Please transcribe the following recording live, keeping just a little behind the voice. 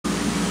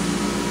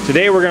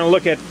Today we're going to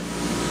look at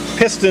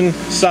piston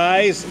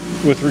size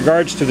with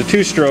regards to the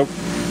two-stroke.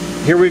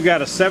 Here we've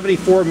got a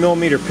 74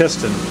 millimeter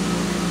piston,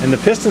 and the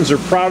pistons are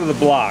proud of the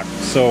block.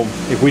 So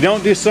if we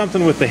don't do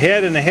something with the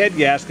head and the head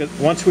gasket,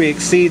 once we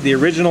exceed the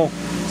original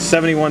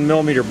 71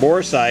 millimeter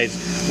bore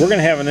size, we're going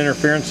to have an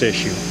interference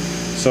issue.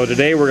 So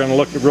today we're going to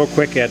look real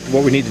quick at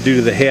what we need to do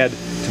to the head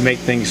to make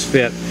things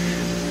fit.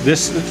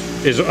 This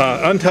is an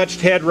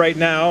untouched head right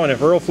now, and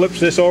if Earl flips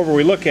this over,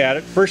 we look at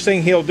it. First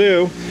thing he'll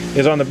do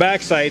is on the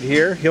back side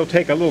here, he'll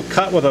take a little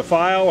cut with a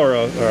file or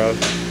a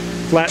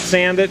flat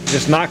sand it,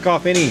 just knock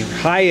off any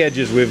high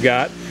edges we've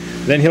got.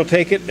 Then he'll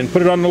take it and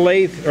put it on the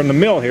lathe, or the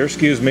mill here,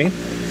 excuse me,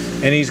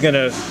 and he's going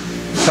to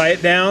tie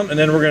it down, and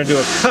then we're going to do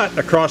a cut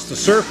across the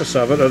surface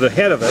of it, or the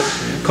head of it,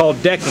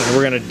 called decking.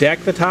 We're going to deck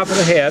the top of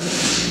the head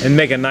and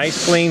make a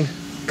nice clean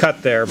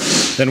cut there.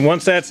 Then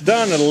once that's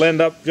done, it'll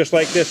end up just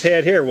like this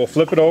head here. We'll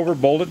flip it over,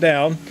 bolt it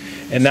down,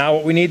 and now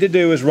what we need to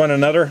do is run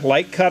another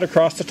light cut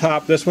across the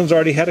top. This one's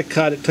already had a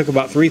cut. It took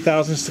about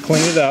 3/1000ths to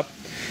clean it up.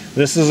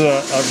 This is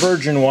a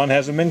virgin one,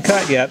 hasn't been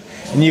cut yet,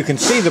 and you can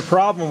see the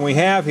problem we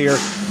have here.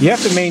 You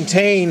have to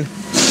maintain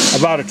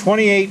about a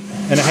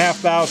 28.5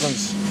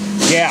 thousandths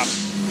gap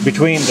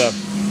between the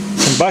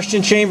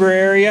combustion chamber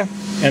area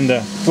and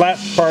the flat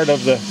part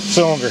of the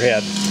cylinder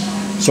head.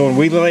 So when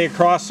we lay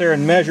across there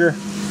and measure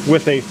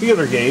with a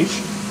feeler gauge,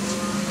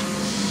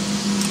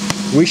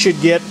 we should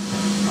get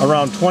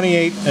around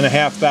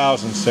 28.5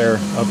 thousandths there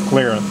of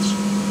clearance.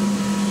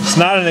 It's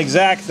not an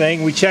exact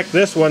thing. We checked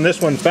this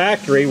one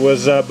factory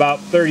was about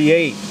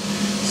 38,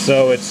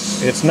 so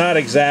it's not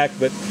exact,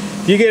 but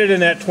if you get it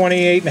in that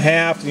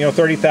 28.5,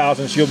 30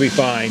 thousandths, you'll be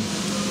fine.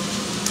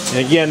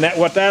 And again,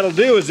 what that'll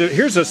do is,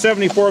 here's a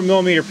 74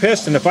 millimeter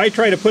piston. If I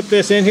try to put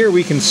this in here,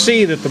 we can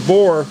see that the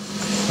bore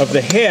of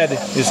the head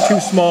is too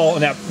small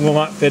and that will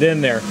not fit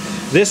in there.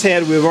 This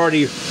head, we've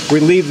already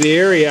relieved the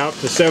area out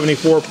to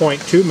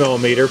 74.2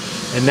 millimeter,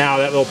 and now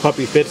that little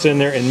puppy fits in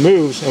there and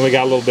moves, and we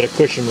got a little bit of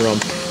cushion room,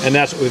 and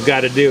that's what we've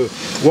got to do.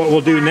 What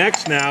we'll do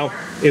next now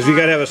is we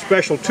got to have a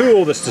special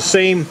tool that's the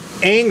same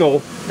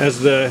angle as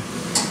the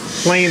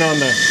plane on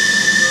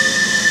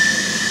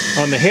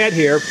the head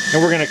here,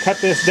 and we're going to cut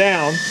this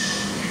down.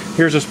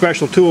 Here's a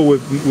special tool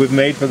we've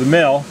made for the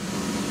mill,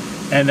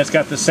 and it's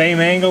got the same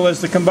angle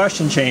as the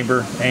combustion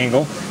chamber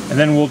angle, and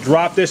then we'll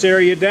drop this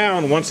area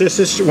down. Once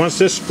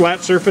this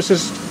flat surface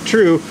is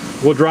true,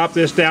 we'll drop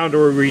this down to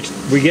where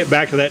we get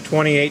back to that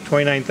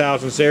 29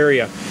 thousandths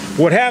area.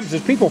 What happens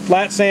is people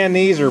flat sand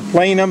these or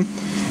plane them,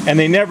 and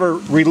they never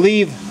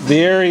relieve the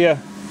area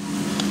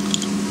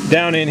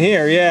down in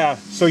here. Yeah,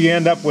 so you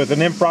end up with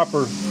an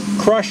improper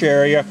crush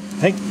area.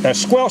 I think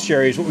squelch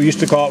area is what we used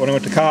to call it when I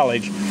went to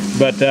college,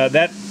 but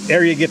that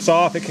area gets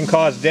off, it can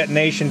cause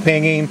detonation,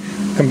 pinging,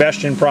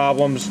 combustion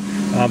problems,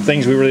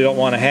 things we really don't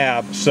want to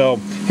have. So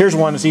here's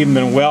one that's even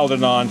been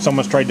welded on.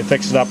 Someone's tried to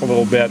fix it up a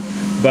little bit,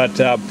 but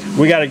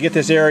we got to get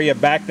this area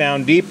back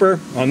down deeper.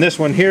 On this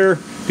one here,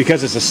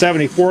 because it's a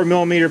 74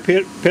 millimeter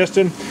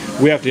piston,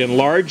 we have to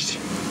enlarge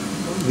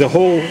the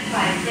whole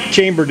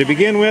chamber to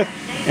begin with,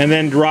 and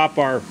then drop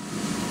our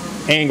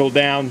angle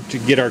down to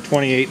get our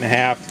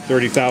 28.5,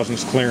 30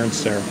 thousandths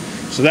clearance there.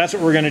 So that's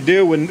what we're going to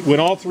do. When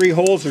all three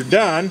holes are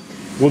done,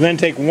 we'll then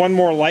take one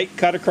more light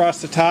cut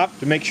across the top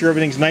to make sure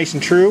everything's nice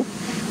and true,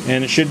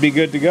 and it should be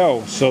good to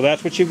go. So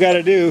that's what you've got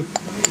to do.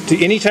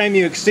 Anytime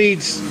you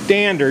exceed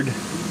standard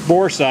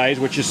bore size,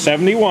 which is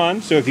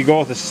 71, so if you go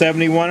with a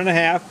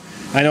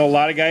 71.5, I know a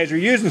lot of guys are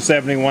using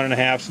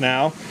 71.5s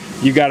now,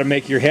 you've got to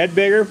make your head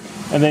bigger,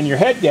 and then your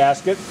head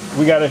gasket,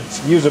 we got to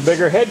use a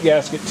bigger head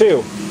gasket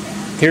too.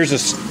 Here's a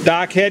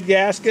stock head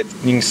gasket.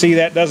 You can see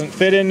that doesn't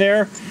fit in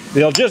there.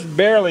 They'll just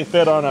barely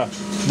fit on a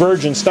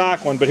virgin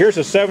stock one, but here's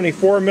a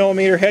 74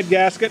 millimeter head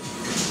gasket,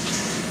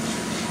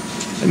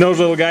 and those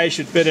little guys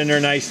should fit in there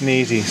nice and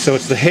easy. So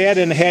it's the head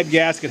and the head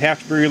gasket have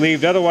to be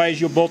relieved,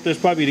 otherwise you'll bolt this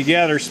puppy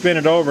together, spin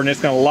it over, and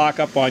it's going to lock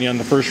up on you on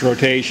the first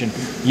rotation.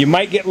 You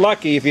might get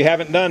lucky if you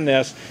haven't done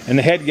this, and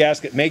the head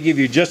gasket may give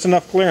you just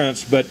enough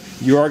clearance, but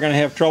you are going to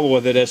have trouble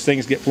with it as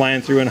things get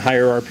flying through in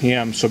higher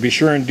RPM. So be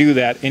sure and do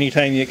that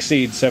anytime you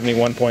exceed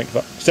 71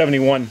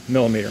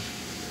 millimeter.